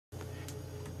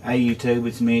Hey YouTube,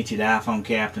 it's Mitch at iPhone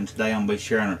Captain. Today I'm going to be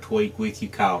sharing a tweak with you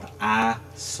called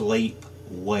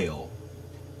iSleepWell.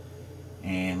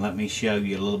 And let me show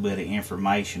you a little bit of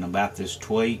information about this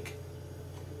tweak.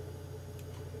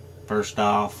 First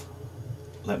off,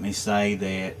 let me say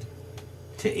that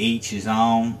to each his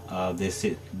own.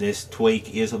 This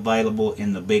tweak is available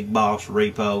in the Big Boss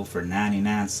repo for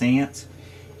 99 cents.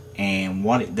 And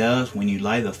what it does, when you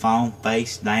lay the phone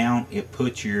face down, it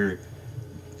puts your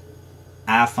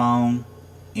iPhone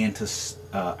into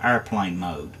airplane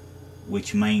mode,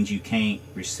 which means you can't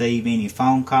receive any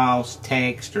phone calls,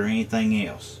 text, or anything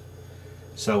else.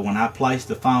 So when I place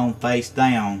the phone face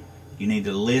down, you need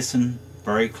to listen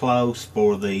very close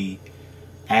for the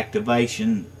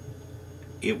activation.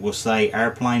 It will say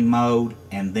airplane mode,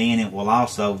 and then it will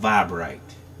also vibrate.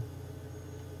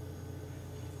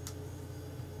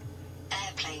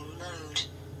 Airplane mode.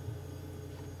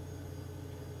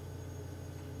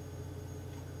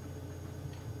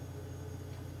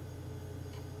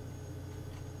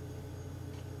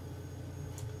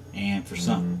 And for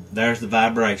some, there's the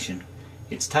vibration.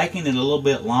 It's taking it a little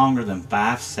bit longer than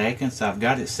 5 seconds. I've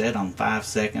got it set on 5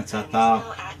 seconds, I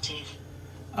thought.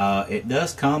 It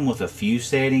does come with a few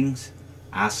settings.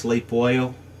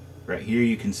 iSleepWell. Right here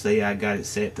you can see I got it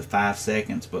set to 5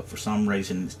 seconds, but for some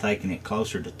reason it's taking it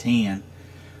closer to 10.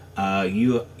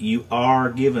 You are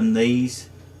given these.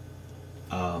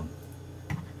 Let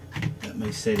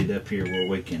me set it up here where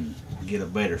we can get a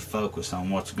better focus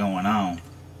on what's going on.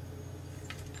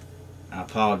 I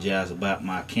apologize about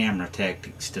my camera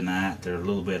tactics tonight. They're a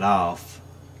little bit off.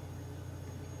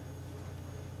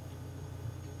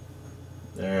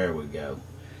 There we go.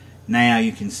 Now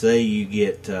you can see you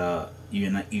get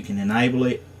you can enable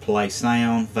it, play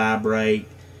sound, vibrate,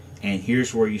 and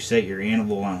here's where you set your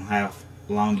interval on how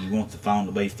long you want the phone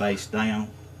to be face down.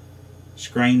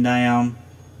 Screen down,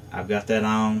 I've got that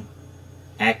on.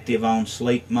 Active on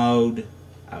sleep mode,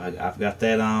 I've got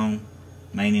that on.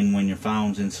 Meaning when your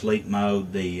phone's in sleep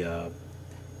mode, the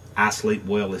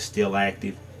iSleepWell is still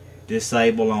active.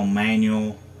 Disable on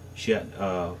manual,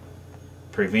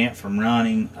 prevent from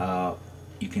running.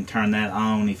 You can turn that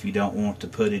on if you don't want to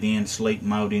put it in sleep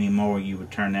mode anymore. You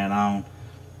would turn that on.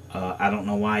 I don't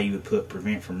know why you would put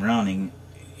prevent from running.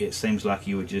 It seems like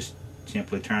you would just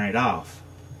simply turn it off.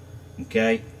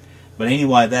 Okay? But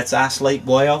anyway, that's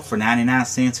iSleepWell for 99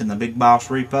 cents in the Big Boss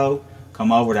repo.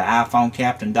 Come over to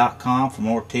iPhoneCaptain.com for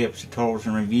more tips, tutorials,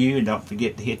 and review. And don't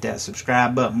forget to hit that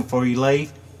subscribe button before you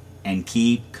leave. And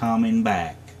keep coming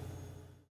back.